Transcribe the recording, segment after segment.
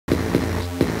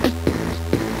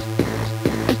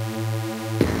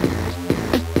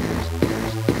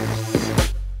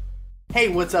Hey,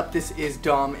 what's up? This is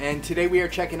Dom, and today we are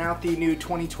checking out the new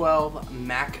 2012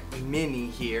 Mac Mini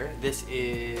here. This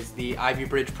is the Ivy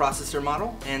Bridge processor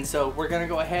model, and so we're gonna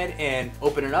go ahead and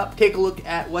open it up, take a look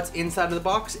at what's inside of the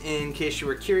box in case you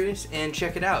were curious, and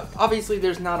check it out. Obviously,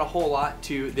 there's not a whole lot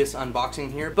to this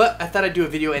unboxing here, but I thought I'd do a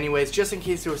video anyways, just in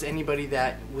case there was anybody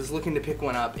that was looking to pick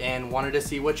one up and wanted to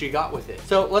see what you got with it.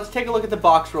 So let's take a look at the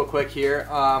box real quick here.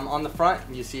 On the front,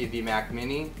 you see the Mac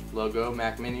Mini logo,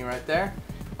 Mac Mini right there.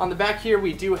 On the back here,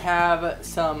 we do have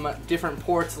some different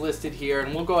ports listed here,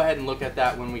 and we'll go ahead and look at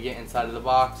that when we get inside of the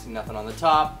box. Nothing on the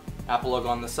top, Apple logo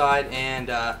on the side, and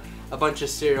a bunch of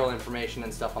serial information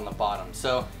and stuff on the bottom.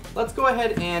 So let's go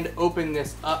ahead and open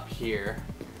this up here.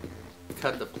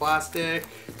 Cut the plastic.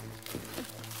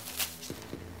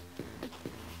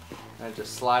 And it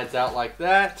just slides out like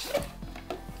that.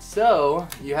 So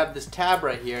you have this tab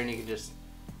right here, and you can just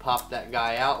pop that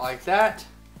guy out like that.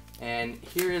 And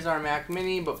here is our Mac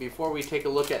Mini, but before we take a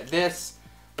look at this,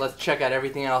 let's check out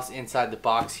everything else inside the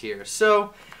box here.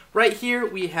 So right here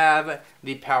we have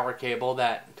the power cable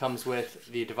that comes with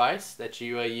the device that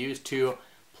you use to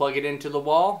plug it into the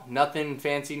wall. Nothing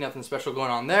fancy, nothing special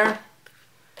going on there.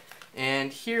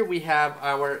 And here we have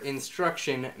our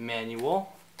instruction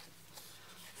manual.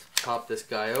 Let's pop this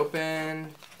guy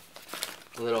open.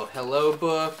 A little hello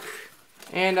book.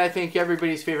 And I think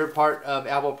everybody's favorite part of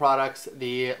Apple products,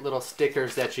 the little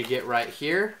stickers that you get right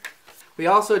here. We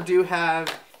also do have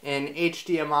an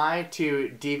HDMI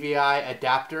to DVI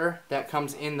adapter that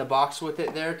comes in the box with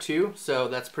it there too. So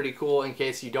that's pretty cool. In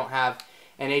case you don't have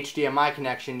an HDMI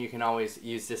connection, you can always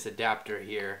use this adapter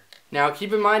here. Now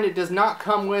keep in mind, it does not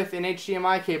come with an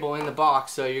HDMI cable in the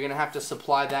box, so you're gonna have to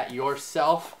supply that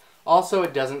yourself. Also,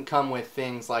 it doesn't come with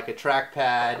things like a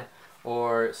trackpad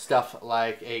or stuff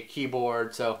like a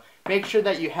keyboard, so make sure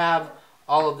that you have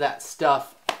all of that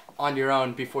stuff on your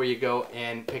own before you go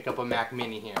and pick up a Mac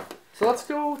Mini here. So let's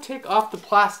go take off the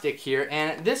plastic here,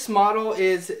 and this model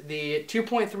is the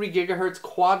 2.3 GHz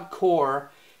Quad-Core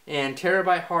and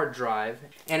terabyte hard drive,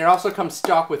 and it also comes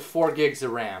stock with 4 gigs of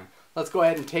RAM. Let's go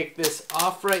ahead and take this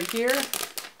off right here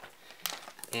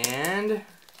and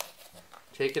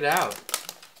take it out.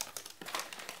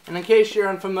 And in case you're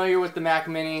unfamiliar with the Mac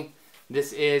Mini,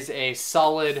 this is a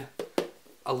solid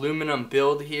aluminum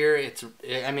build here. It's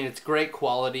great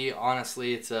quality.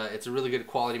 Honestly, it's a really good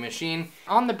quality machine.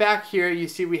 On the back here, you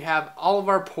see we have all of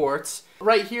our ports.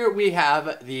 Right here, we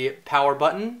have the power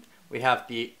button. We have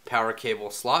the power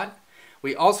cable slot.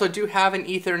 We also do have an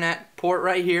Ethernet port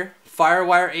right here.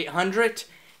 Firewire 800,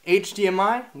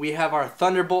 HDMI. We have our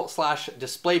Thunderbolt /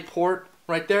 display port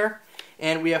right there.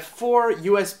 And we have 4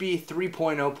 USB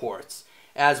 3.0 ports,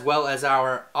 as well as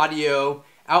our audio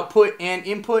output and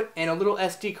input and a little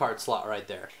SD card slot right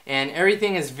there. And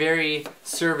everything is very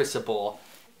serviceable.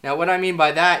 Now what I mean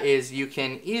by that is you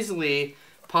can easily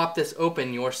pop this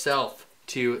open yourself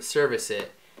to service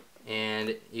it.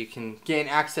 And you can gain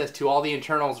access to all the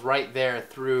internals right there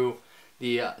through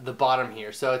the bottom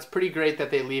here. So it's pretty great that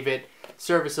they leave it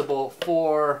serviceable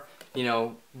for, you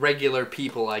know, regular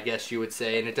people, I guess you would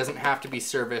say, and it doesn't have to be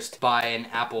serviced by an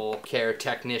Apple Care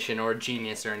technician or a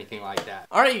genius or anything like that.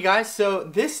 Alright you guys, so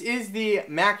this is the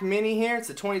Mac Mini here. It's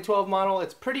a 2012 model.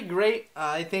 It's pretty great.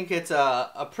 I think it's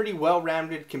a pretty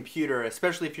well-rounded computer,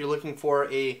 especially if you're looking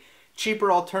for a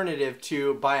cheaper alternative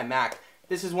to buy a Mac.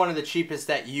 This is one of the cheapest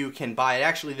that you can buy.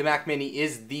 Actually, the Mac Mini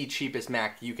is the cheapest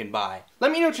Mac you can buy. Let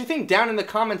me know what you think down in the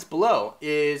comments below.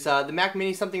 Is the Mac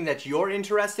Mini something that you're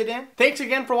interested in? Thanks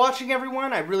again for watching,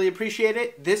 everyone. I really appreciate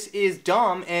it. This is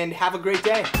Dom, and have a great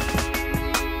day.